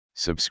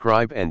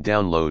Subscribe and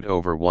download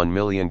over 1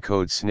 million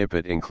code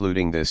snippet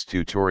including this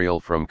tutorial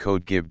from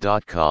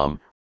codegive.com,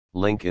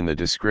 link in the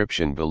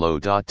description below.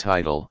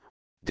 Title: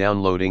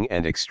 Downloading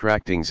and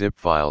extracting zip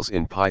files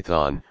in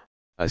Python,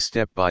 a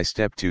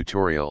step-by-step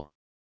tutorial.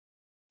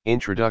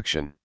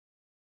 Introduction.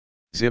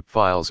 Zip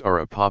files are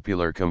a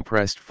popular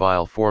compressed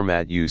file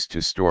format used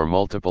to store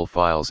multiple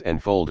files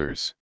and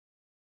folders.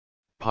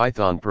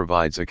 Python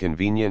provides a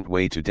convenient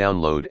way to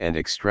download and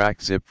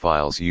extract zip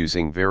files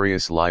using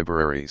various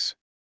libraries.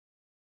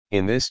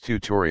 In this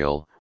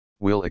tutorial,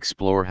 we'll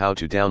explore how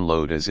to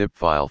download a zip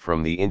file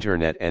from the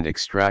internet and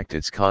extract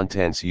its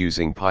contents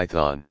using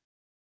Python.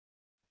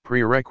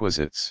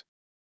 Prerequisites.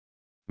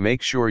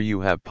 Make sure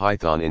you have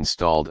Python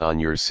installed on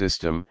your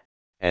system,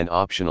 and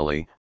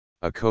optionally,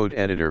 a code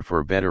editor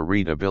for better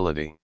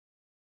readability.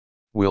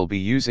 We'll be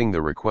using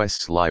the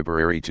requests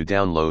library to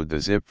download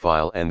the zip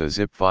file and the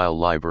zip file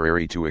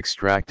library to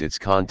extract its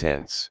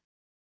contents.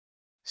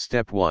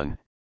 Step 1.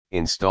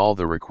 Install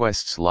the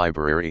requests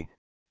library,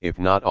 if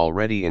not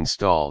already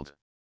installed.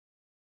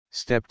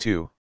 Step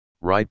 2.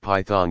 Write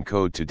Python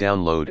code to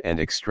download and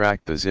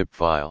extract the zip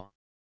file.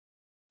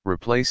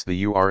 Replace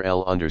the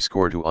URL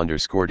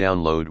 _to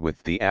 _download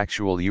with the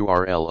actual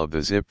URL of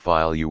the zip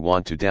file you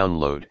want to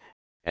download,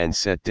 and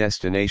set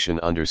destination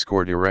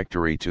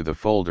 _directory to the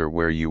folder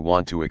where you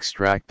want to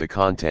extract the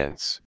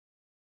contents.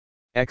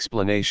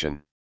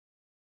 Explanation.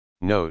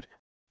 Note: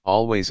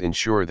 always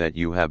ensure that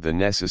you have the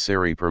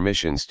necessary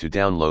permissions to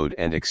download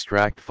and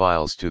extract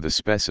files to the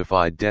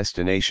specified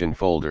destination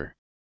folder.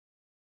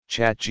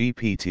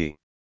 ChatGPT.